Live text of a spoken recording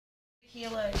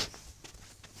kilos.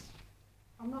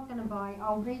 I'm not going to buy.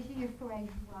 I'll measure you for as you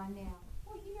are now.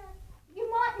 Well, you know,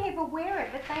 you might never wear it,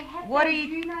 but they have. What those, are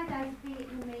you? know those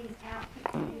Vietnamese outfits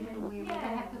that women wear, where they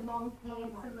have the long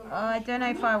pants and the. I don't know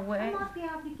if I wear. I might be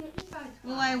able to get you those.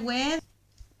 Will I wear?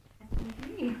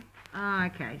 Oh,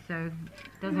 okay. So.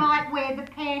 You might wear the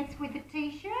pants with the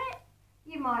t-shirt.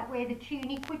 You might wear the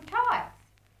tunic with tights,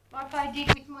 like I did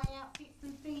with my outfits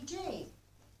in Fiji.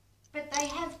 But they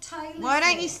have tailors. Why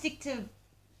don't you stick to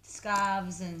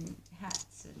scarves and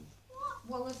hats and?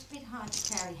 Well, it's a bit hard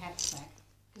to carry hats back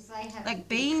because they have Like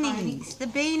beanies. The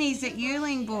beanies that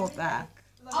Yuling brought back.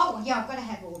 Oh yeah, I've got to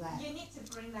have all that. You need to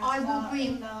bring that. I will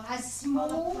bring a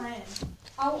small.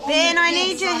 Ben, I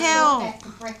need your help. That for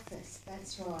breakfast.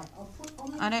 That's right. I'll put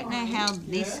on the I don't know how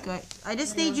this goes. I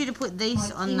just need you to put these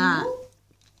my on that. Kindle.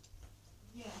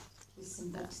 Yeah. With some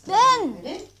books Ben! down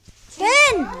there.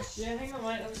 Ben! Yeah, hang on,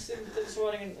 mate. I'm just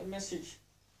writing a message.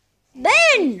 Ben!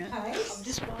 Okay. I'm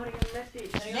just writing a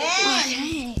message. Hang on.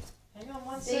 Okay. Hang on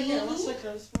one second. One second.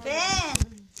 I'm just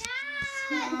writing.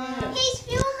 Ben! He's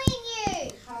filming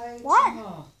you! Coat, What?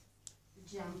 Oh.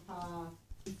 Jumper.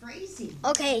 Freezing.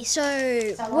 Okay, so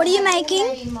So what are you I have making?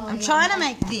 already my, I'm trying to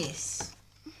make this.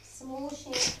 small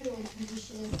shampoo and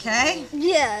conditioner. Okay?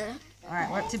 Yeah. Alright,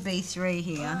 we're up to B3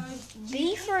 here.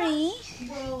 Be free.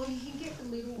 Well, you can get the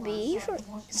little ones. Be so I free.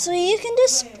 can wash So my you can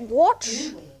just watch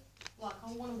anywhere. Like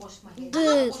I want to wash my hair.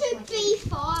 the.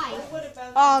 What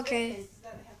about Oh, okay.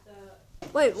 that have the...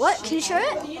 Wait, what? Can you show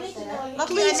it? You need to know.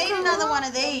 Look, I need another one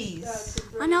of these.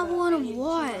 Another one of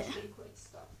what?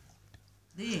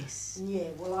 This. Yeah,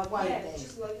 well I won't Yeah, be.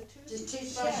 just like a Just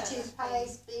toothbrush.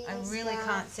 toothpaste, beans. I really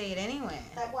can't see it anywhere.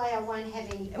 That way I won't have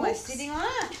any Am I books. sitting on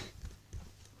it?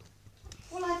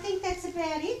 Well, I think that's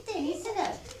about it then, isn't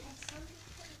it?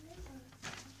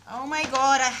 Oh my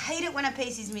god, I hate it when a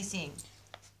piece is missing.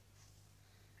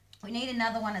 We need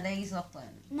another one of these, Lachlan.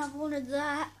 Another one of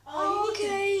that. Oh, you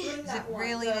Okay. need to bring Is it that one,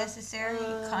 really the, necessary?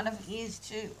 It kind of is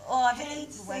too. Oh, I've hand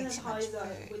eaten way too much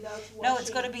sanitizer food. without No, it's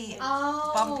washing. got to be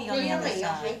Oh, bumpy on really? the other I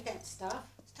side. hate that stuff.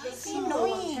 Don't be Simple one,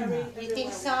 annoying. carry You think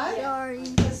everywhere. so? Yeah. Sorry.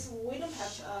 Because we don't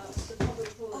have the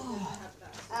public toilet doesn't have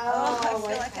that. Oh, I feel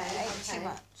okay, like I ate okay. too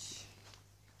much.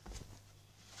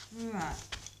 Right.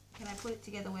 Can I put it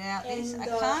together without this? I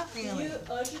And, can't do really. you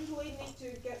urgently need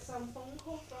to get some phone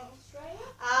call from Australia?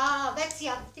 Ah, that's the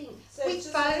other thing. So With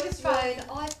just let us know.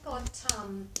 Vodafone, I've got,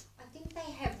 I think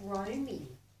they have roaming.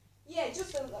 Yeah,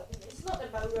 just it's not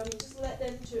about roaming. Just let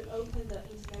them to open the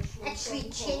international Actually,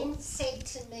 phone call. Chen said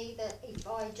to me that if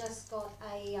I just got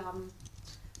a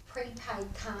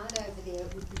prepaid card over there,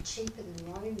 it would be cheaper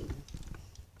than roaming.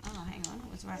 Oh, hang on.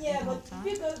 It was right Yeah, there the whole but time.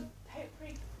 if you got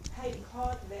prepaid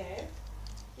card there,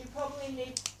 you probably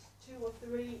need 2 or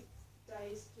 3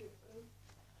 days to.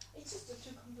 It's just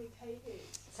too complicated.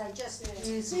 So just Yeah.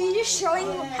 use So you're just showing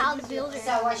my them phone. how to build it.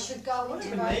 So I should go I don't into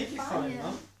even need your Vodafone. phone, Yeah.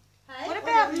 Mum. Hey? What I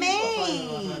about never used my phone when I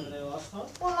was me? over there last time.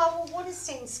 Well, I will want to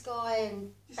send Sky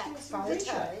and Just back do it through photos.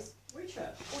 WeChat.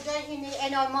 WeChat. Well, don't you need?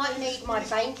 And I might need my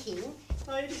banking.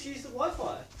 No, you just use the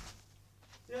Wi-Fi.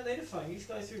 You don't need a phone. You just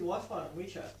go through Wi-Fi on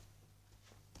WeChat.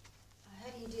 How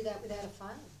do you do that without a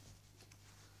phone?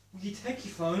 You take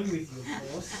your phone with you, of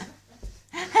course.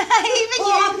 Even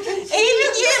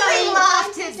you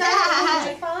laughed at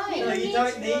that. No, you need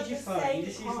don't to need go your the phone, you same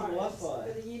just use the cards, Wi-Fi.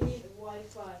 But you need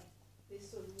Wi-Fi. This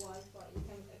sort of Wi-Fi. You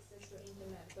can access your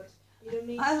internet, but you don't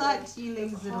need. I like the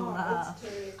Yuling's little cards laugh. to-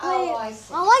 Oh, I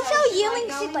see. I like So how should I Yeling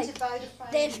go said, into like,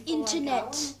 Vodafone they have before I go internet. on?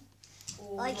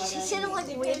 Or Like, do I she don't said it need like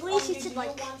it? weirdly. She said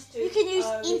like, you can use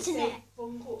internet. Receive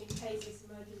phone call in case it's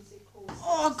emergency calls.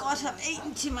 Oh gosh, I've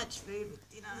eaten too much food at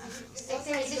dinner. If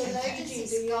there is an emergency,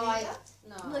 Do you need Sky. that?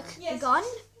 No. Look, Yes. the gun.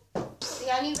 The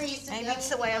only reason. Maybe the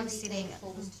it's only the way thing I I'm need sitting. that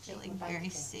for was to check Feeling my very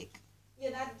bank account. sick. Yeah,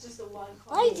 that's just a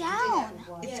Wi-Fi. Lay Yeah, do that down. with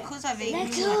Wi-Fi. It's Yeah. because I've So eaten Let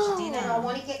too go. much But I dinner.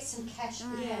 want to get some cash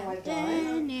before I go.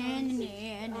 And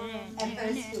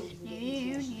first you'll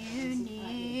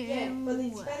Yeah, but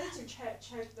it's better to check the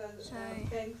Sorry.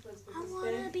 bank first I because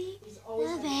wanna bank be is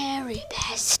always the having very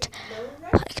best, low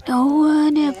rate. like no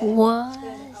one ever Yeah. was.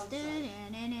 Then outside.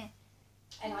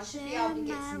 And I should be able to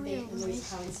get some Vietnamese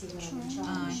currency when I'm in Oh,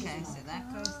 China. okay, shouldn't so I? that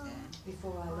goes there.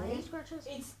 Before I leave. It's better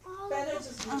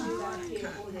just to do that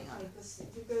here all the time because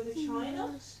if you go to China,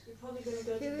 you're probably going to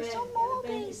go to Here's bank some and more the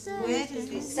bank is pieces. Where does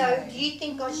this So, do you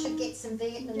think I should get some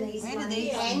Vietnamese Where do money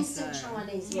these and things some go?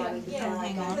 Chinese Yeah, money before yeah, I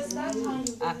hang go? on. because that time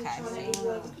you go Okay, to China, see. it's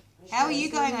like How are you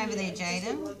going over there,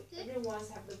 Jaden? like everyone's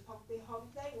have the public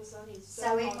holiday or something. It's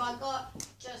So if hard I got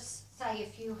just say a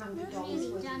few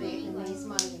 $100 worth of Vietnamese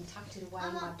money and tucked it away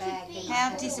in my bag, then How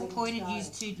I'd have disappointed to you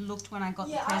two looked when I got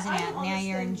the Yeah, present I out. don't Now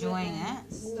you're understand enjoying where it.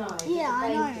 No, but Yeah, the I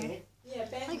bank know. did. Yeah,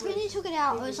 bank Like will when you took it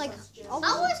out, I was like, I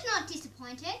was not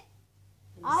disappointed.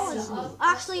 I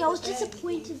was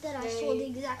disappointed that I saw the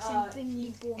exact same thing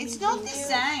you bought me. It's not the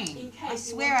same. I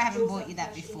swear I haven't bought you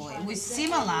that before. It was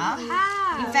similar.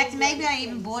 How? In fact, maybe I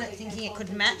even bought it thinking it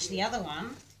could match the other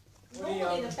one.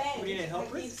 Normally in a bank, what do you need help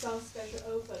they with? give some special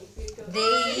offer if you go.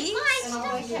 These,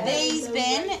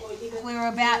 Ben, were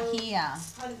about here.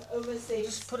 Kind of overseas.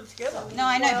 Just put it together. No,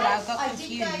 I know, but I got I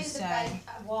did go to confused, the so bank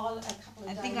a couple of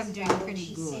I days think I'm doing ago, and pretty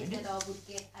she good. said that I would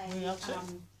get What are you up to?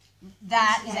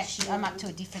 that is actually, I'm up to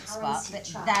a different spot, but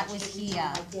that was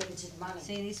here. debited money.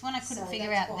 See, this one I couldn't So figure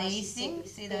that's out why she these said things.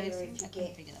 it's See those better things? if I you couldn't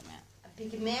get figure them out. a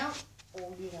big amount,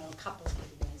 or a couple of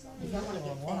big amounts. Like, you don't want to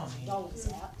get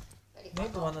 $1,000 out. But if I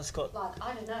Need the one that's got like, I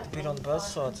don't know, a bit on both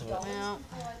sides of it. $500 Well,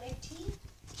 before I left here.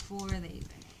 4 of these.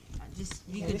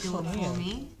 You Yeah, could this do it one for here.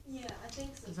 me. Yeah, I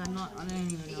think so. Because I don't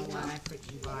even know why I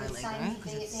freaking buy Lego.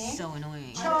 Because it's so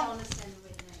annoying. I don't understand the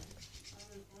Vietnam.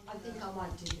 I think I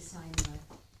might do the same though.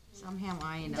 Somehow I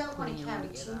You end up don't want putting to it all carry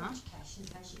too together. much cash in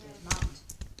case you get mugged.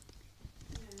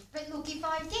 But look, if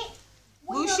I get...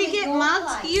 Will when I'm she at get your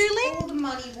mugged, place, Yuli? all the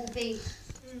money will be...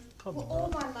 Probably all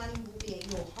not. my money will be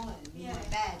at your home in Yeah. my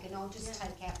bag, and I'll just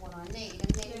take out what I need.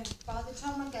 And then by the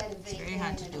time I go to Vietnam, very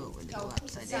hard to and do it with it I'll all put the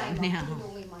upside same, down I'll now. put it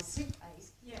all in my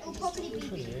suitcase. Yeah. It'll just probably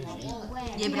leave be it. big in my wallet. Where?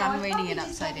 Yeah, You but know, I'm I'd reading probably it just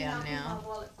upside have down enough in now. my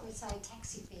wallet for, say,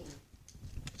 taxi fare.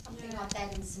 Something Yeah. like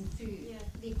that, and some food. Yeah.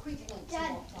 The equivalent to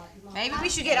Dad. what, like, you might Maybe we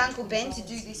have should get to Uncle Ben to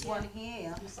do this one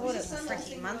here. I thought it was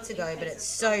freaking months ago, but it's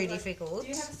so difficult. Do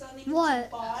you have something What? to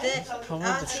buy? The- Problem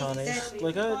with the Chinese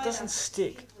Lego, it doesn't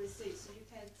stick.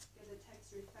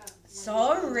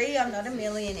 Sorry, I'm not a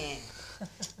millionaire.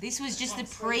 This was just a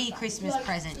pre-Christmas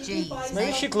present, jeez. Maybe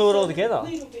you should glue it all together.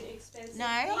 No,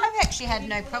 I've actually had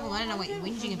no problem. I don't know what you're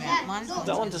whinging about. Mine's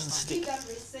That one doesn't stick. That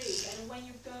receipt, and when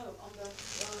you go on the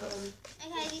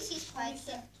Okay, this is quite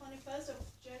simple. 21st of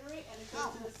January, and it Oh,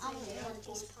 goes to the I same want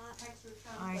this part. tax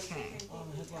refund. but you Okay. can Oh, get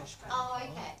we had your lunch. cash back. Oh, okay.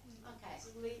 Okay. So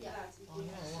leave Yeah. that if Oh, you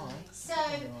yeah, have why? So,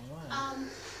 Wrong way.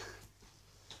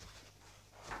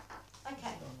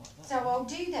 okay. Going like that. So I'll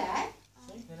do that.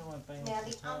 See? Then it won't bang Now off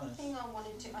the the other tires. thing I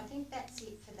wanted to, I think that's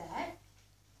it for that.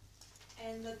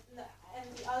 And the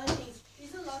other thing is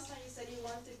the last time you said you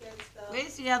wanted to get the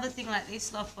Where's the other thing like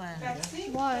this, Lachlan?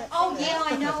 vaccine? What? Oh yeah,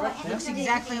 I know. I Looks haven't done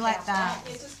exactly anything like about that.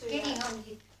 Yeah, just do Getting that. on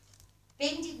you.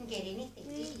 Ben didn't get anything,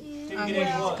 did he? Didn't Oh, get yeah.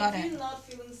 any what? Got If it. you're not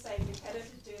feeling safe, it's better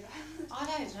to do that. I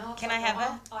don't know. Can I have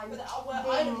it? I'm But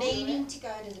I been don't do it. needing to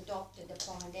go to the doctor to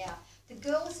find out. The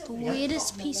girls have The got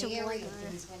weirdest piece of malaria Lego.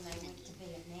 things when they went to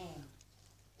Vietnam.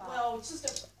 But Well, it's just a.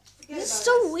 forget This is about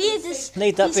so that. weird, Stay this safe.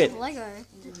 Need that piece bit. of Lego.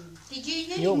 did you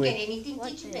You're didn't weird. get anything, What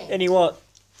did you, the- Ben? Any what?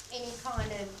 Any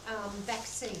kind of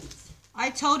vaccines? I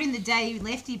told him the day he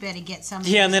left he better get some.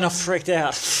 Yeah, and then I freaked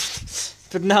out.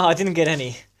 But no, I didn't get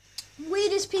any.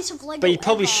 Weirdest piece of Lego. But you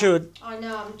probably ever. should. I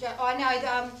know. I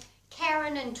know.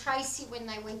 Karen and Tracy, when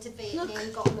they went to Vietnam,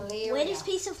 got malaria. Weirdest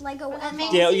piece of Lego But I ever.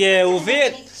 mean- Yeah, yeah. Well,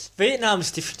 Any-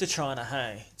 Vietnam's different to China.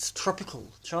 Hey, it's tropical.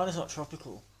 China's not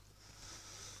tropical.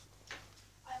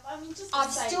 I mean, just I've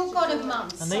safe still to got do a it.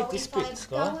 month. I so need this if bit, I Sky,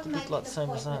 go the and bit make like an same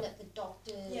as appointment that. at the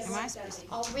doctor's, Yes, Am I that's supposed to- it.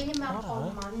 I'll ring him up I don't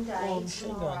on know. Monday Oh, machine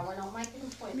tomorrow, gun. and I'll make an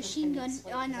appointment. Machine for gun, next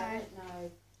week, I 'cause know. don't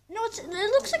know. No,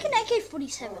 it looks like an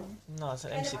AK-47. No, it's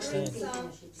an And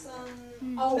M16.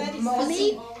 some Oh, medicine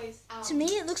Mozzie. always. To me,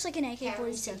 it looks like an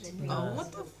AK-47. No.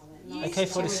 What the?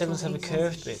 AK-47s have a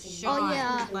curved bit. Oh,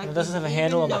 yeah. Like, And it doesn't have a even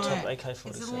handle on the though top of It's a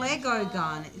AK-47. Lego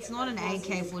gun. It's not an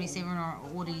AK-47 or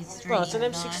an Audi 3. Well, it's an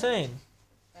M16.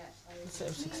 It's an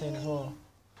M16 as well.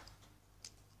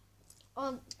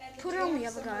 Oh, put it on the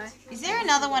other guy. Is there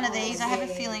another one of these? I have a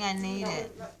feeling I need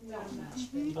it.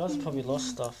 You guys have probably lost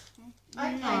stuff.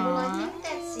 Okay, well, I think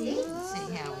that's it. Let's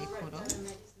see how we put them.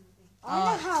 I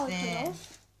know Oh, how it's it there. could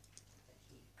have.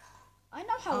 I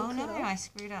know how Oh it no, could have. I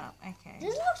screwed up. Okay.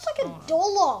 This looks like Hold on. a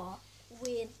dollar.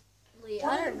 Weirdly, What I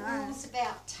are don't the know. rules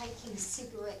about taking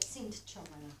cigarettes into China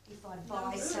if I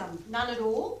buy some? None at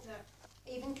all?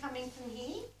 No. Even coming from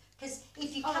here? Because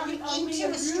if you Oh, come you- oh, into your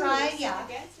rules Australia,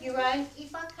 against it?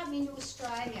 if I come into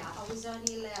Australia, I was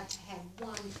only allowed to have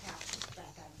one pouch of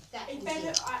tobacco. That It was better,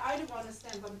 it. I don't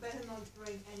understand, but better not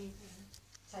bring anything.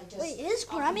 So just, Wait, is I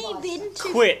can Grammy buy been some.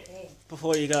 to? Quit Yeah.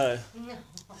 before you go. No. Yeah,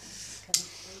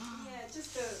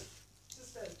 just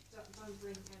don't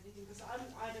bring anything because I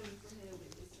don't familiar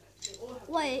with this. They all have.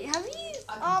 Wait, have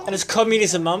you? And it's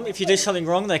communism, Mum. If you do something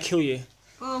wrong, they kill you.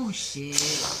 Bullshit.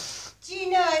 Do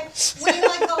you know, when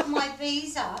I got my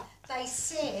visa, they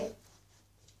said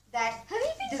that Have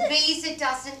you been the to? visa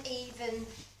doesn't even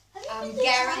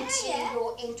guarantee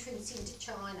your entrance into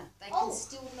China. They can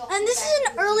still knock And you this back is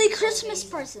an with early your Christmas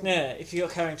visa. present. Yeah, if you're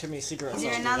carrying too many cigarettes. Is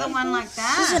there I'll do another that. one like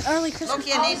that? This is an early Christmas. Look,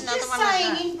 you I need was another just one like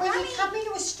saying, that. when you come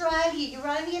into Australia, you're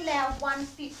only allowed one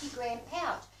 50-gram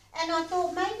pouch. And I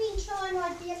thought maybe in China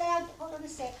I'd be allowed, hold on a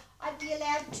sec, I'd be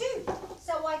allowed 2.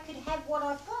 So I could have what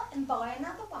I've got and buy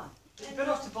another one. You're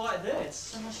better off to buy it there. It's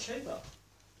so much cheaper.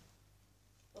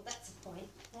 Well, that's the point.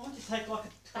 Why don't you take like a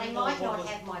 $20 They might not bottle of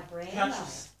have my brand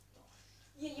pouches?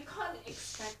 Yeah, you can't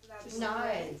expect that. though. No.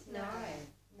 I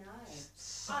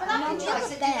But I'm know interested,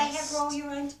 the do they have best. roll your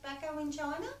own tobacco in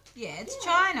China? Yeah, it's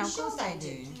Yeah, China. I'm Of sure course they they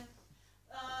do. do.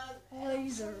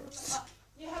 Lasers.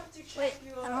 You have to check Wait,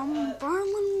 your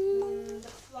Berlin. the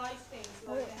fly things,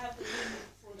 like they have the limit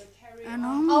for the carry And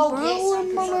on. Oh, Berlin yes, because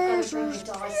I've got to bring the lasers.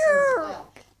 Dyson as well.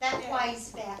 That weighs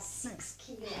about 6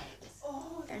 kilos.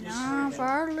 Oh, And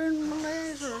Berlin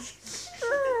lasers.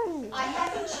 I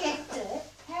haven't checked it.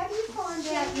 How do you find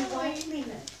out your weight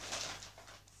limit?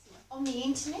 On the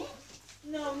internet?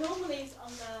 no, normally it's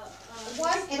on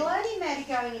the. It'll only matter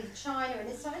going into China, and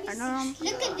it's only 6 kilos.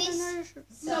 Look at this.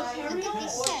 No, So, carry Look at on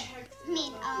this or set. check.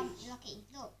 Lucky,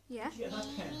 look. Yeah. Did you get that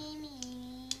pen?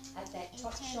 at that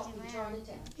top shop in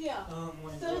Chinatown. Yeah,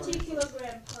 My 30 God.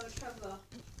 kilogram per traveller.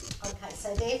 Okay,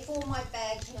 so therefore my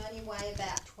bag can only weigh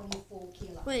about 24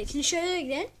 kilos. Wait, can you show it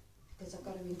again? Because I've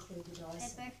got to include the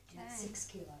Dyson. They're both That's 6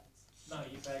 kilos. No,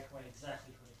 your bag weighs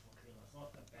exactly 24 kilos,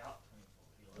 not about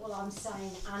 24 kilos. Well, I'm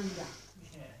saying under.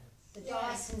 Yeah, The Yeah.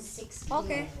 Dyson's 6 kilos.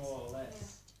 Okay. more or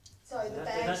less. So the That-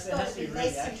 bag's that got has to to be be less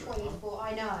really than accurate, 24. I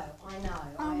know.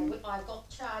 I got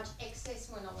charged excess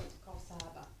when I went to Coffs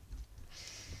Harbour.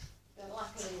 But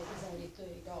luckily it was only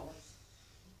 $30.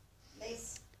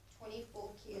 Less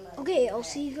 24 kilos. Okay, I'll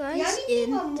see you The guys only thing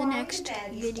in I'm the worried next about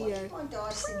is video. what if my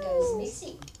Dyson goes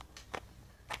missing?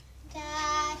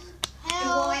 Dad, Do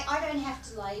help. I don't have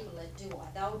to label it, do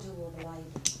I? They'll do all the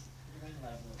labeling.